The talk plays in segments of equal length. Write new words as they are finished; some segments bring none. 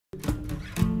Is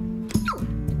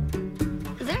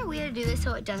there a way to do this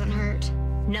so it doesn't hurt?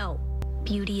 No.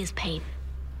 Beauty is pain.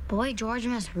 Boy, George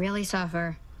must really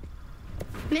suffer.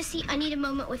 Missy, I need a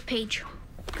moment with Paige.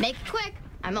 Make it quick.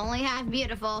 I'm only half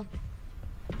beautiful.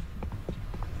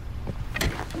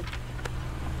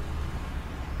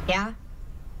 Yeah?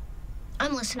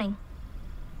 I'm listening.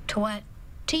 To what?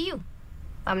 To you.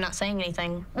 I'm not saying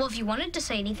anything. Well, if you wanted to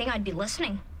say anything, I'd be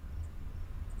listening.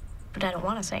 But I don't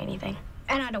want to say anything.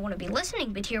 And I don't want to be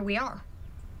listening, but here we are.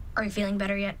 Are you feeling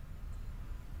better yet?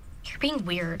 You're being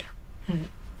weird.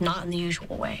 Not in the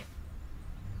usual way.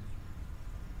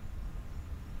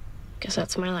 Guess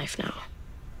that's my life now.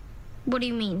 What do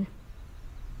you mean?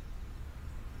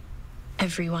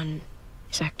 Everyone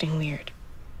is acting weird.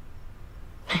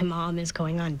 My mom is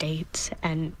going on dates,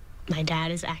 and my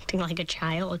dad is acting like a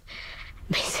child.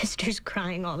 My sister's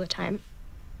crying all the time.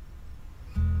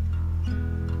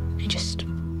 I just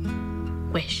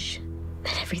wish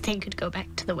that everything could go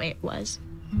back to the way it was.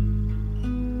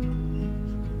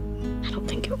 I don't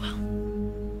think it will.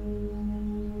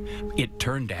 It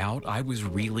turned out I was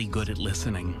really good at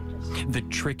listening. The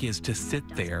trick is to sit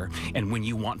there, and when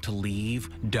you want to leave,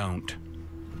 don't.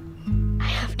 I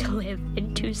have to live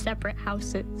in 2 separate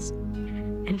houses,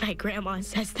 and my grandma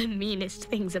says the meanest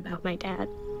things about my dad.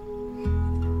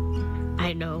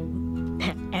 I know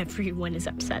that everyone is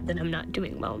upset that I'm not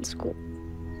doing well in school.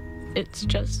 It's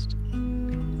just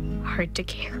hard to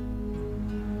care.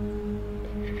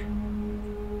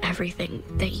 Everything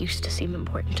that used to seem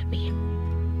important to me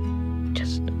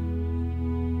just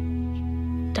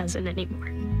doesn't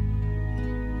anymore.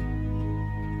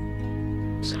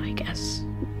 So I guess,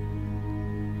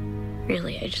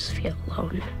 really, I just feel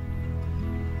alone.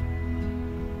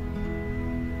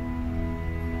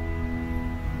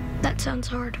 That sounds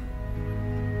hard.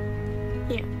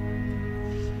 Yeah,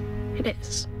 it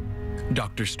is.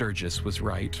 Dr. Sturgis was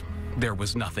right. There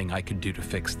was nothing I could do to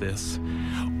fix this.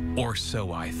 Or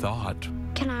so I thought.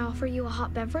 Can I offer you a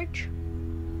hot beverage?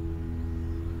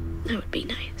 That would be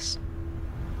nice.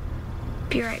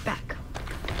 Be right back.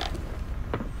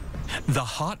 The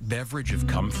hot beverage of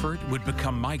comfort would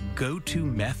become my go-to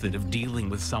method of dealing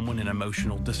with someone in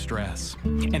emotional distress.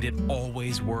 And it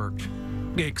always worked.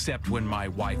 Except when my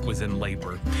wife was in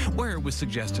labor, where it was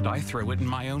suggested I throw it in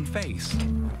my own face.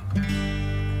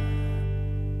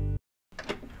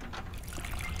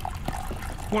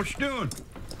 What you doing?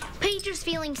 Paige is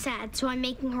feeling sad, so I'm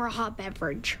making her a hot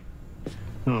beverage.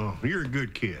 Oh, you're a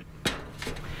good kid.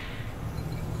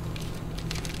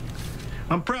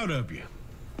 I'm proud of you.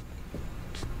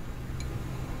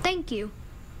 Thank you.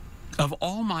 Of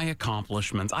all my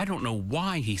accomplishments, I don't know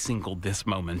why he singled this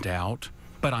moment out,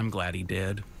 but I'm glad he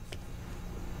did.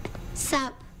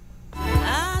 Sup?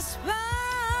 I sparkle,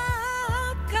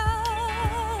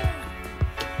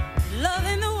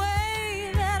 loving the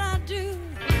way that I do.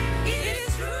 It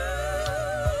is true,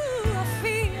 I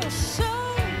feel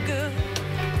so good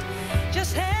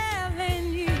just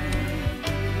having you.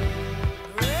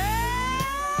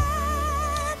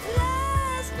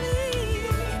 Restlessly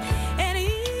and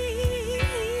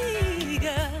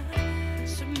eager,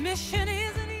 submission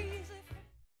isn't easy.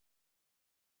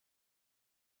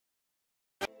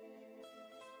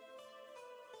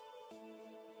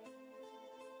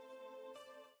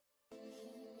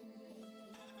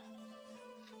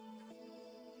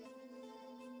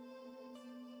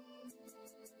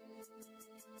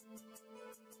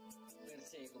 फिर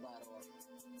से एक बार और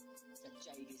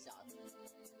सच्चाई के साथ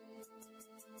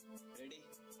ready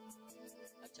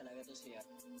अच्छा लगा तो शेयर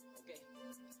ओके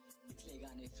पिछले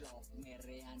गाने फ्लॉप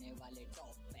मेरे आने वाले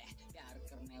टॉप पे प्यार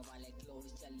करने वाले क्लोज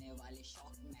चलने वाले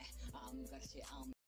शॉक में आम घर से आम